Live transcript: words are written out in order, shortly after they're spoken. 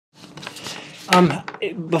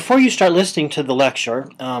Before you start listening to the lecture,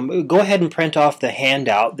 go ahead and print off the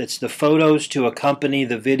handout that's the photos to accompany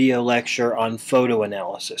the video lecture on photo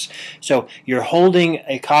analysis. So you're holding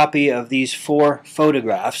a copy of these 4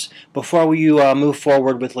 photographs before you move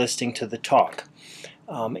forward with listening to the talk.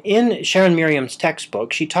 In Sharon Merriam's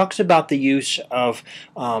textbook, she talks about the use of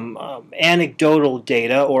anecdotal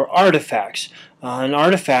data or artifacts. An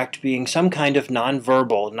artifact being some kind of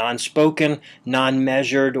nonverbal, non-spoken,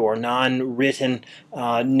 non-measured, or non-written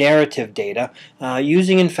narrative data,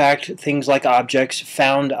 using in fact things like objects,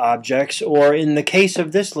 found objects, or in the case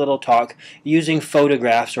of this little talk, using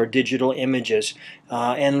photographs or digital images,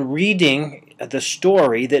 and reading the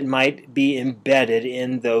story that might be embedded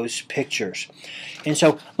in those pictures. And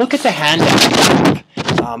so look at the handout.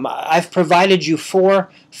 I've provided you 4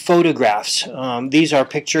 photographs. These are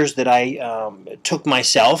pictures that I took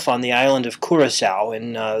myself on the island of Curacao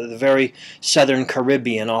in the very southern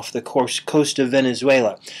Caribbean off the coast of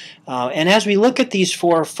Venezuela. And as we look at these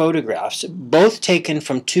 4 photographs, both taken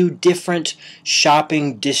from 2 different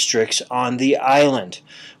shopping districts on the island.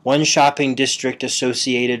 One shopping district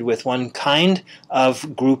associated with one kind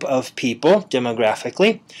of group of people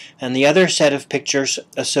demographically, and the other set of pictures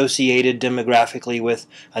associated demographically with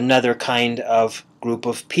another kind of group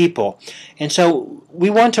of people. And so we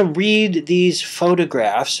want to read these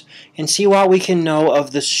photographs and see what we can know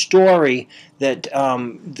of the story that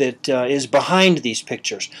is behind these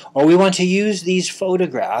pictures. Or we want to use these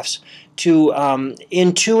photographs to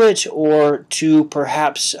intuit or to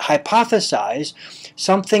perhaps hypothesize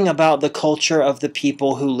something about the culture of the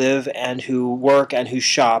people who live and who work and who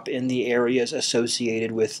shop in the areas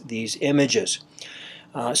associated with these images.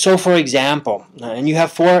 So for example, and you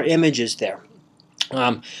have 4 images there.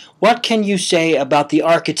 What can you say about the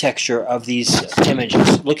architecture of these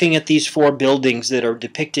images? Looking at these 4 buildings that are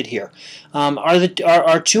depicted here,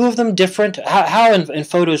 are 2 of them different? How in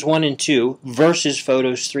photos 1 and 2 versus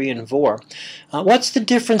photos 3 and 4? What's the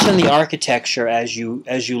difference in the architecture as you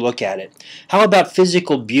look at it? How about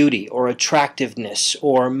physical beauty or attractiveness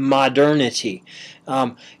or modernity?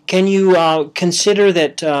 Can you consider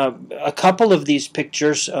that a couple of these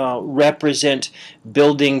pictures represent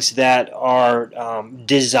buildings that are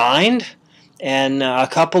designed, and a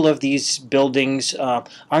couple of these buildings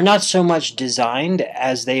are not so much designed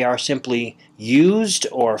as they are simply used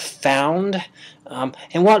or found?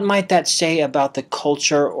 And what might that say about the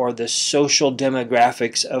culture or the social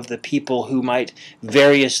demographics of the people who might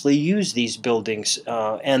variously use these buildings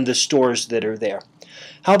and the stores that are there?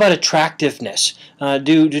 How about attractiveness?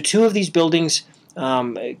 Do 2 of these buildings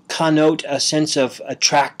connote a sense of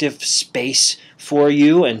attractive space for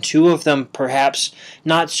you, and 2 of them perhaps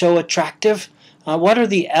not so attractive? What are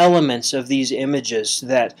the elements of these images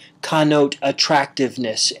that connote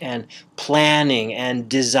attractiveness and planning and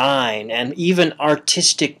design and even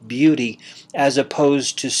artistic beauty as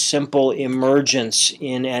opposed to simple emergence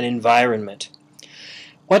in an environment?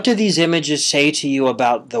 What do these images say to you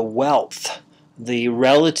about the wealth, the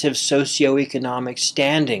relative socioeconomic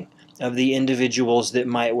standing of the individuals that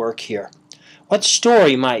might work here? What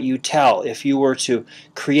story might you tell if you were to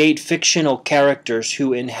create fictional characters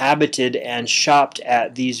who inhabited and shopped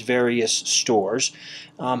at these various stores?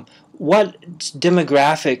 What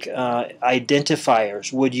demographic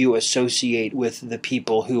identifiers would you associate with the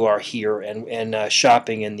people who are here and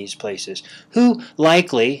shopping in these places? Who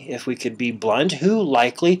likely, if we could be blunt, who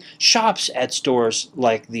likely shops at stores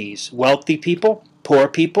like these? Wealthy people, poor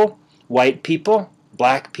people, white people,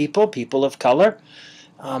 black people, people of color?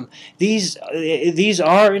 These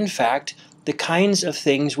are, in fact, the kinds of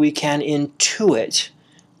things we can intuit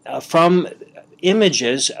from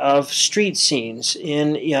images of street scenes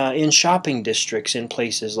in shopping districts in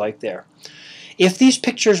places like there. If these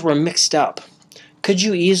pictures were mixed up, could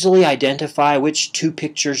you easily identify which 2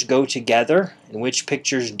 pictures go together and which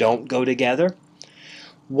pictures don't go together?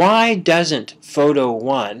 Why doesn't photo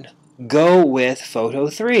 1 go with photo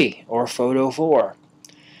 3 or photo 4?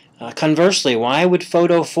 Conversely, why would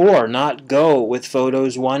photo 4 not go with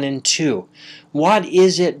photos 1 and 2? What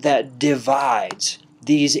is it that divides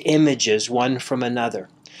these images one from another?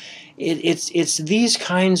 It's these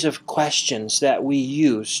kinds of questions that we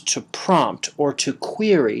use to prompt or to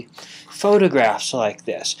query photographs like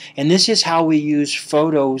this. And this is how we use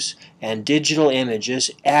photos and digital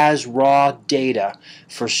images as raw data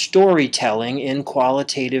for storytelling in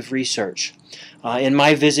qualitative research. In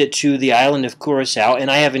my visit to the island of Curacao, and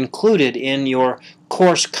I have included in your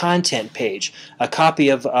course content page a copy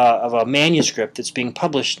of a manuscript that's being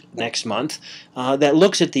published next month that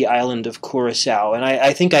looks at the island of Curacao, and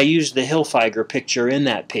I think I used the Hillfiger picture in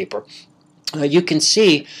that paper. you can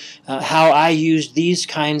see how I use these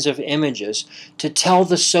kinds of images to tell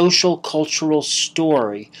the social cultural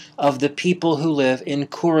story of the people who live in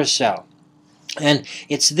Curacao. And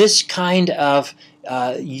it's this kind of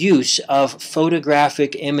use of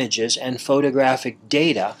photographic images and photographic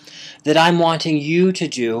data that I'm wanting you to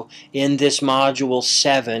do in this Module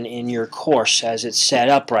 7 in your course as it's set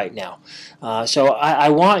up right now. So I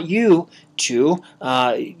want you to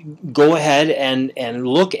go ahead and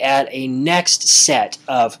look at a next set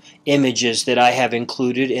of images that I have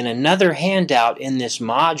included in another handout in this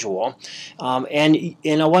module.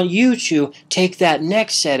 And I want you to take that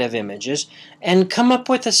next set of images and come up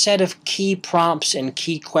with a set of key prompts and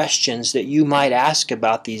key questions that you might ask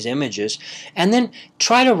about these images, and then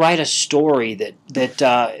try to write a story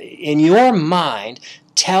that in your mind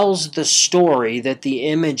tells the story that the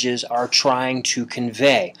images are trying to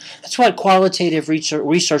convey. That's what qualitative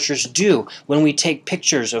researchers do when we take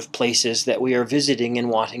pictures of places that we are visiting and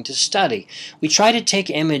wanting to study. We try to take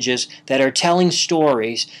images that are telling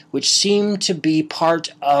stories which seem to be part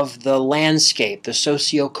of the landscape, the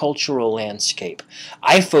sociocultural landscape.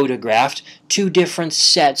 I photographed two different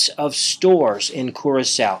sets of stores in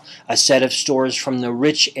Curacao. A set of stores from the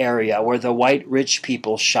rich area where the white rich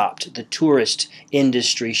people shopped, the tourist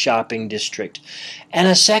industry shopping district. And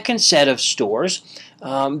a second set of stores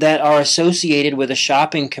that are associated with a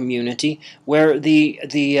shopping community where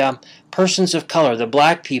the persons of color, the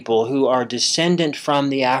black people who are descendant from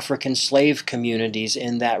the African slave communities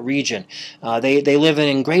in that region, they live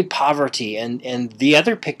in great poverty. And the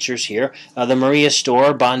other pictures here, the Maria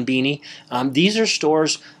store, Bonbini, these are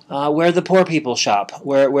stores where the poor people shop,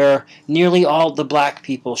 where nearly all the black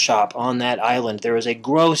people shop on that island. There is a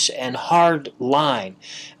gross and hard line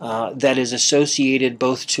that is associated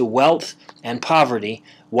both to wealth and poverty,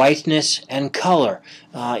 whiteness and color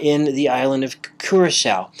in the island of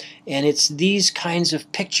Curacao. And it's these kinds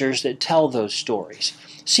of pictures that tell those stories.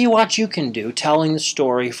 See what you can do telling the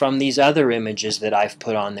story from these other images that I've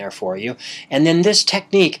put on there for you. And then this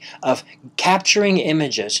technique of capturing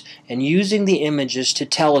images and using the images to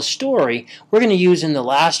tell a story, we're going to use in the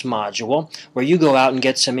last module, where you go out and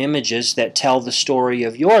get some images that tell the story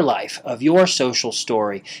of your life, of your social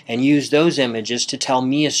story, and use those images to tell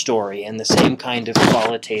me a story in the same kind of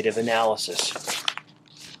qualitative analysis.